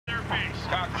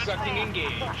sucking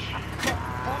engage.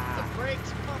 Pump the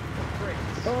brakes, pump the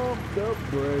brakes. Pump the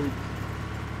brakes.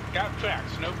 Got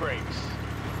tracks, no brakes.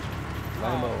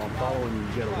 Lambo, I'm following you.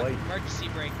 You gotta wait. Emergency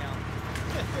brake now.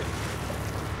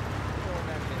 Pull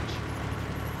that bitch.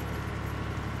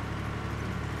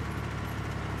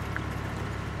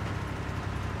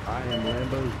 I am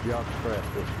Lambo's jock strap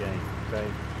this game, okay?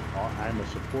 I'm a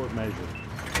support measure.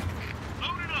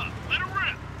 Load it up, let it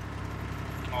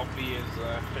rip. I'll be his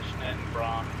fishnet and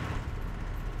bra.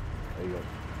 There you go.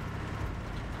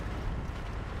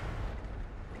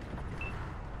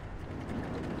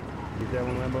 Get that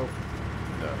one, Lambo?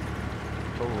 No.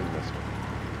 Totally missed him.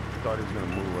 Thought he was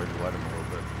gonna move, I'd let him a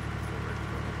little bit.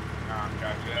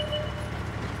 Gotcha.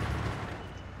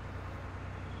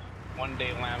 One day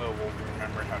Lambo will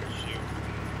remember how to shoot.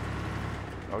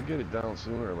 I'll get it down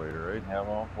sooner or later, right? Have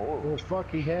on forward. Well,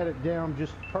 fuck, he had it down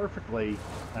just perfectly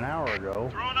an hour ago.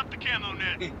 Throwing up the camo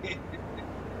net.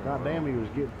 God damn, he was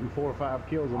getting 4 or 5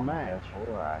 kills a match.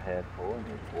 I had 4 and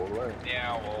there's 4 left.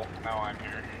 Yeah, well, now I'm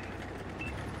here.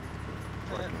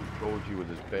 Fucking told you with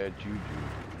his bad juju.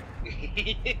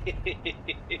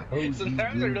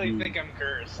 Sometimes I really think I'm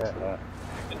cursed.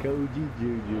 Koji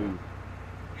Juju.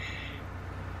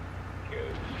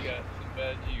 Good, you got some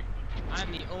bad juju.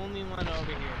 I'm the only one over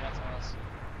here, that's awesome.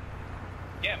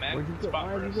 Yeah, man. Why'd you spot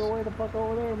go first. way the fuck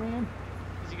over there, man?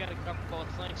 Because you got a couple both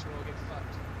flanks or we'll get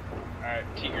fucked. Alright,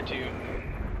 Tiger 2.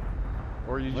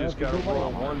 Or you Well, just gotta if you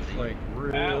roll go one flank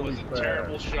really That was a fast.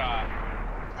 terrible shot.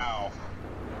 Ow.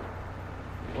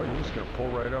 Well, you're just gonna pull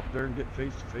right up there and get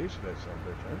face to face with that son of a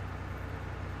bitch, huh?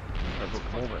 I'll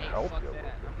come over and help Fuck you.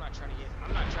 that. I'm not trying to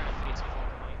face a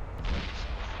fucking eight.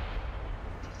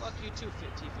 Fuck you too,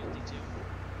 T-52.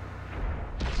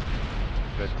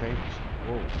 That tank.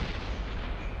 Whoa.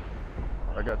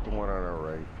 I got the one on our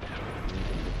right.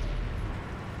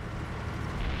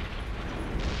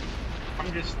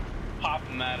 I'm just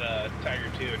popping that Tiger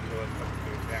 2 until it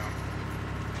fucking goes down.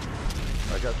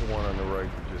 I got the one on the right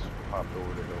that just popped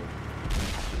over the hill.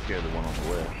 Just get the one on the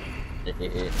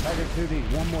left. Tiger 2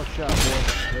 needs one more shot,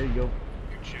 boy. There you go.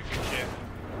 Good shit, good shit.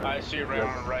 I see it right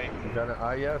on the right. You got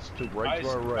an IS to right to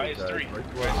our right, guys. IS-3.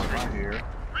 Right to our right. I'm here.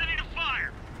 Ready to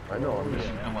fire. I know, I'm just.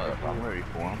 I'm up. I'm ready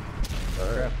for him.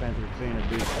 Craft Panther seeing a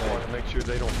dude I want to make sure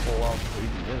they don't pull out so you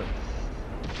can hit them.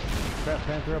 Craft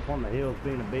Panther up on the hills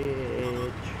being a bitch.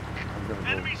 I'm gonna go.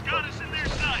 Enemies got us in their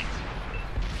sights.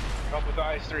 Up with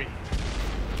the IS-3.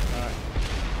 Alright.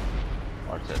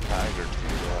 Watch that tiger to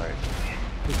your right.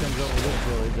 He comes over this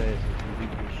way, his ass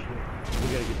is shit. We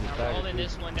gotta get this I'm Tiger holding 2.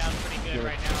 this one down pretty good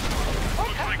right now.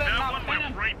 Looks like that one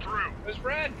went right through. It's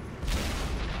red.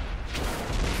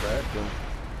 Cracked him.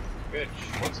 Good.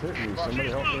 What's hitting me? Somebody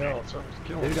help me out. Something's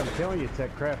killing Dude, me. I'm telling you, it's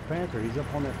that Craft Panther. He's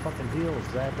up on that fucking hill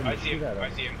zapping I the see shit him. out of I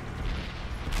him. see him.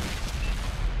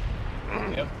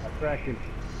 I Yep. cracked him.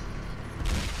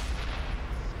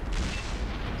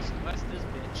 West this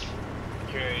bitch.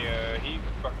 Okay, he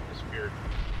fucking disappeared.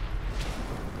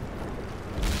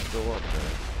 Still up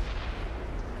there.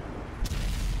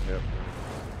 Yep.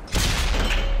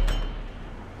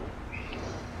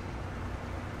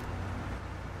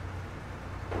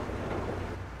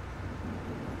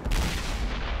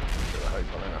 Gotta hide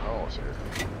behind a house here.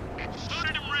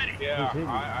 Loaded and ready. Yeah, Who's hitting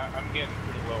you? I'm getting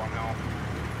pretty low on health.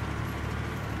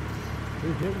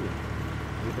 Who's hitting you?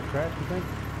 With the Craft, you think?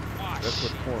 Oh, That's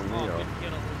shit. what's pulling me Oh, up. good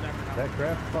kill. Who's ever That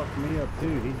Craft fucked me up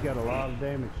too. He's got a lot of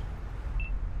damage.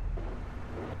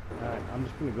 Alright, I'm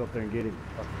just gonna go up there and get him.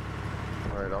 Fuck.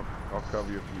 Alright, I'll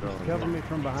cover you if you don't. Cover me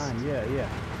from behind. Yeah, yeah.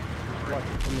 Just watch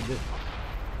it from the distance.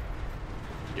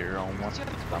 You're on one.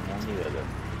 I'm on the other.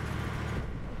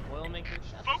 Oil maker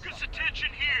shot. Focus attention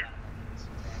here.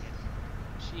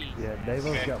 Jeez. Yeah, Davo's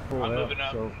Okay, got full I'm health, moving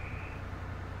up. so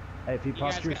hey, if he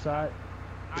pops guys your got- side,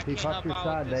 I if he can't pops help your out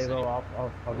side, with this Davo,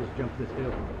 thing. I'll just jump this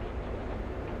hill.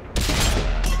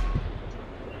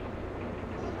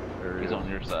 There he He's is. on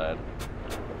your side.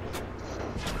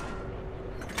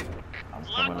 I'm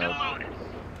Locked coming and up. loaded.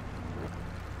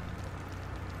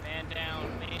 Man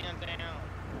down, man down.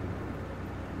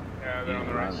 Yeah, they're on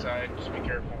the right side. Just be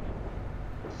careful.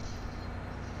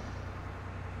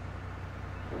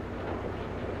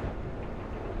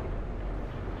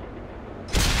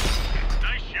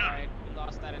 Nice shot. Alright, we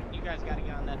lost that. You guys gotta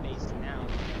get on that base now.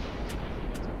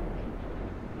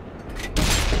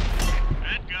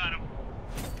 That got him.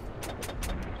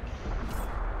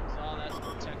 All that's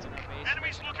protecting our base.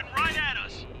 Enemies looking right at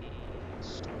us.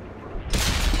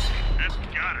 That's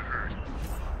gotta hurt.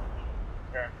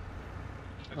 Okay.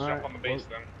 Let's All jump right, on the base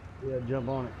well- then. Yeah, jump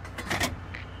on it.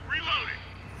 Reloading.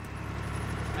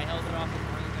 I held it off as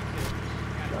long as I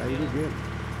could. Nah, you did good.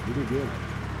 You did good.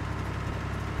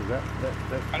 Cause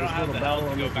that I don't this have little the battle help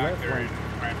to on go this back left there lane. and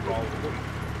try and follow them.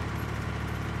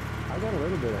 I got a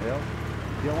little bit of help.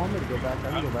 If you want me to go back, I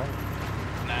can go back.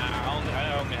 Nah,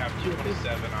 I only have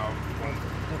 227. I'll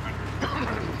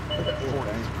 100.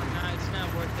 Nah, it's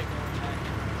not worth it going back.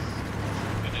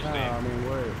 It just No, I mean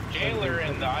we're Jailer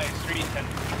and the I-3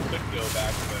 could go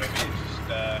back, but I mean it's just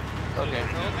Okay.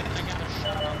 Oh, I got a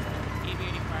shot.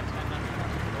 EV85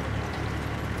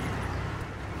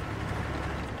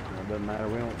 It doesn't matter.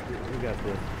 We got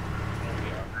this.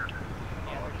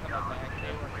 Yeah, we're coming back.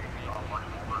 They were making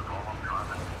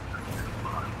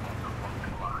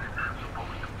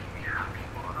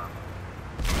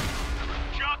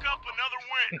Chalk up another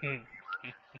win.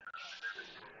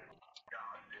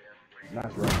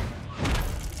 Nice run.